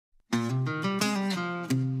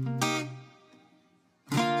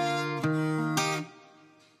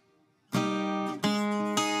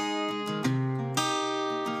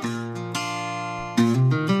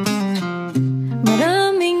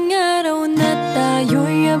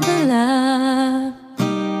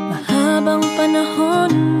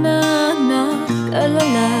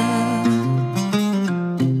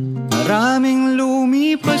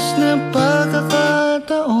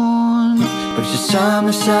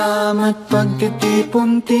Sama-sama at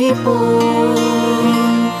pagtitipon-tipon.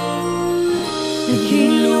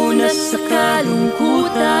 Naghilunas sa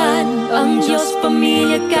kalungkutan ang Diyos,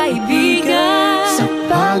 pamilya, kaibigan. Sa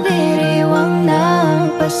pagdiriwang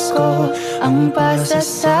ng Pasko, ang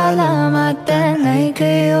pasasalamatan ay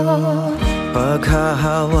kayo.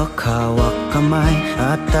 Paghahawak-hawak kamay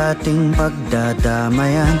at ating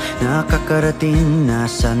pagdadamayan, nakakarating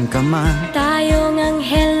nasan ka man. Tayong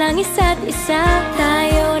anghel ng isa't isa,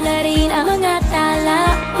 tayo na rin ang mga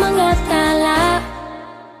tala, mga tala.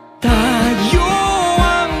 Tayo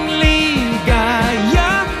ang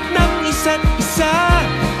ligaya ng isa't isa,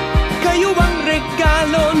 kayo ang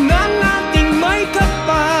regalo ng ating may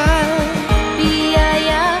kapal.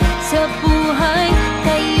 Biyaya sa buhay,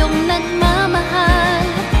 kayong nagmamahal.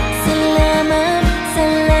 Salamat sa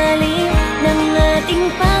lalim ng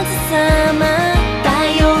ating pagsasama.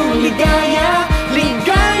 Tayong ligaya,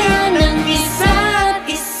 ligaya ng isa't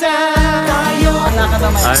isa.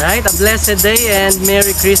 Alright, a blessed day and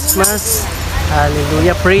Merry Christmas.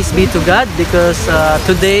 Hallelujah. Praise be to God, because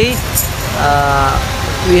today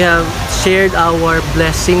we have shared our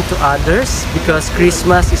blessing to others, because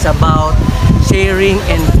Christmas is about sharing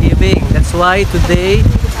and giving. That's why today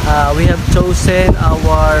we have chosen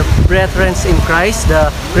our brethren in Christ, the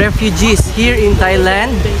refugees here in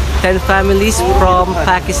Thailand, 10 families from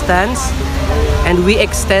Pakistan, and we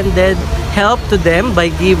extended help to them by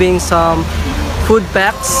giving some food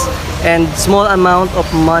packs and small amount of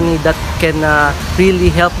money that can really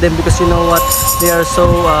help them, because you know what, they are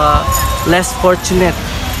so less fortunate.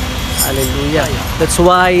 Hallelujah. That's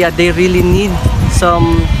why they really need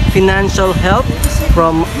some financial help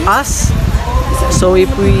from us. So if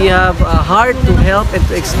we have a heart to help and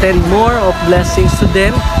to extend more of blessings to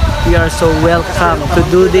them, we are so welcome to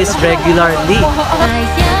do this regularly.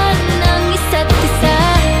 Ayan ang isa't isa,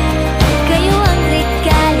 kayo ang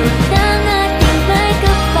regalo ng ating may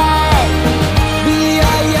kapal.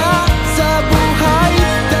 Biyaya sa buhay,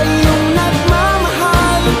 kayong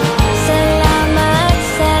nagmamahal. Salamat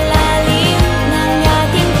sa lalim ng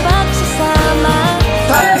ating pagsasama.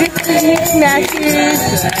 This message,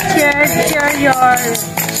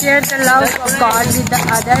 share the love of God with the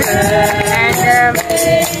others, and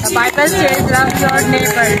the Bible says love your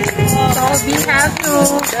neighbors. So we have to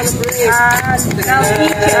love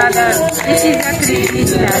each other. This is a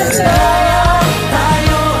Christmas.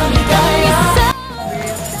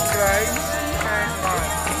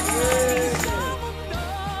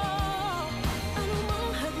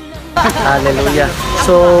 Hallelujah.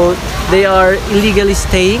 So they are illegally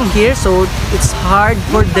staying here, so it's hard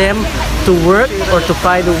for them to work or to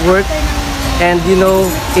find work. And you know,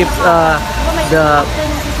 if the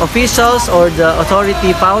officials or the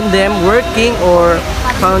authority found them working or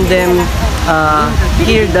found them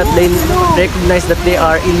here that they recognize that they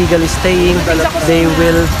are illegally staying, they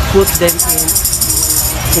will put them in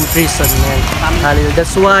imprisonment. Hallelujah.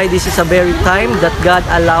 That's why this is a very time that God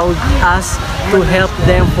allowed us to help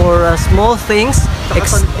them for small things,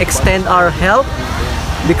 extend our help,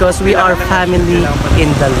 because we are family in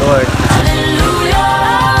the Lord.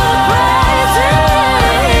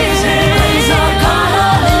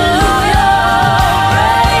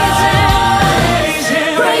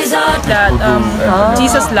 That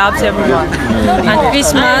Jesus loves everyone, and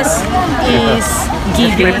Christmas is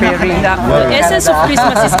giving. The essence of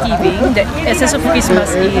Christmas is giving. The essence of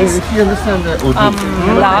Christmas is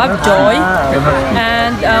love, joy,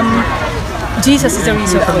 and Jesus is the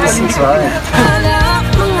reason for this.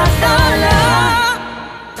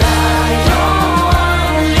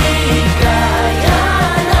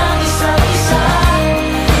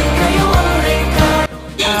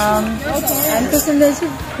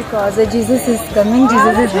 Because Jesus is coming,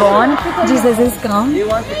 Jesus is born, Jesus is come,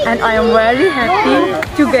 and I am very happy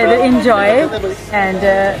together enjoy, and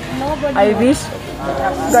I wish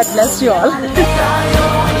God bless you all.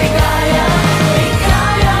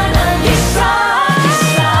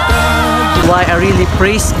 Why I really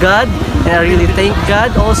praise God, and I really thank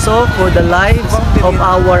God also for the lives of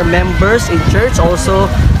our members in church, also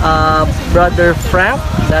Brother Frank,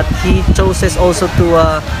 that he chooses also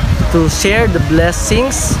to share the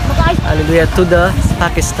blessings, hallelujah, to the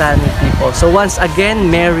Pakistani people. So once again,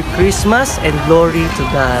 Merry Christmas and glory to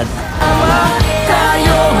God.